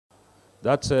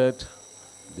That's it.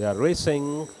 They are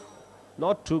racing.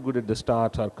 Not too good at the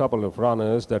start. A couple of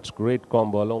runners. That's great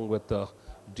combo along with the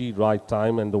D right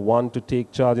time. And the one to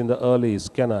take charge in the early is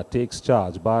KENNA. Takes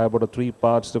charge by about a 3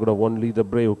 parts. They've got only the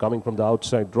Brave coming from the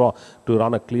outside draw to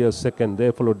run a clear second.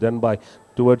 They followed then by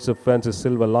towards the fence is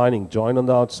Silver Lining. Joined on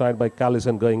the outside by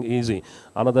Callison going easy.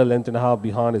 Another length and a half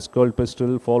behind is Cold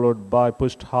Pistol. Followed by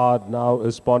pushed hard now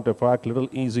is Pontefract. Little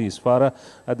easy is Farah.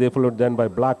 They followed then by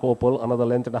Black Opal. Another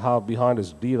length and a half behind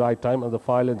is D right time. And the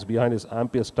 5 lengths behind is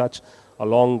Ampere's Touch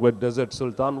along with Desert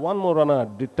Sultan. One more runner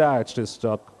detached is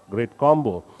Great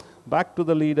Combo. Back to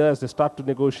the leader as they start to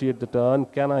negotiate the turn.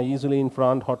 KENNA easily in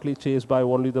front, hotly chased by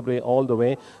only the Brave all the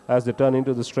way as they turn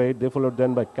into the straight. They followed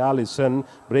then by Callison.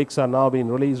 Brakes are now being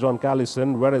released on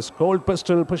Callison, whereas Cold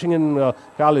Pistol pushing in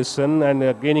Callison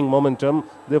and gaining momentum.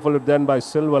 They followed then by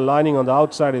Silver Lining. On the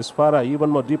outside is Farah.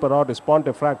 Even more deeper out is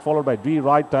Pontefract, followed by D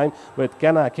right time with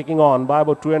KENNA kicking on by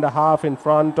about 2.5 in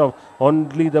front of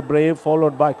only the Brave,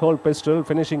 followed by Cold Pistol.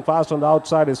 Finishing fast on the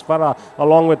outside is Farah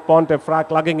along with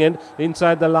Pontefract lugging in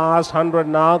inside the last 100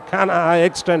 now. KENNA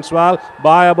extends well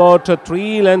by about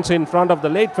 3 lengths in front of the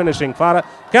late finishing Farah.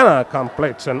 KENNA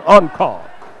completes an encore,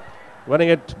 winning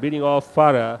it, beating off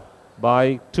Farah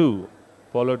by 2,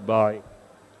 followed by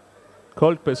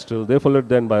Cold Pistol. They followed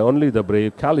then by only the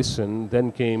Brave. Callison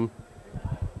then came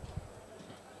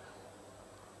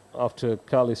after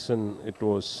Callison. It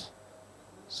was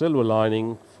Silver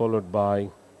Lining, followed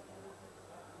by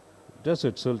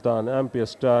Desert Sultan,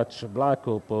 Ampere's Touch, Black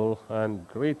Opal, and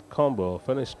Great Combo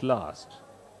finished last.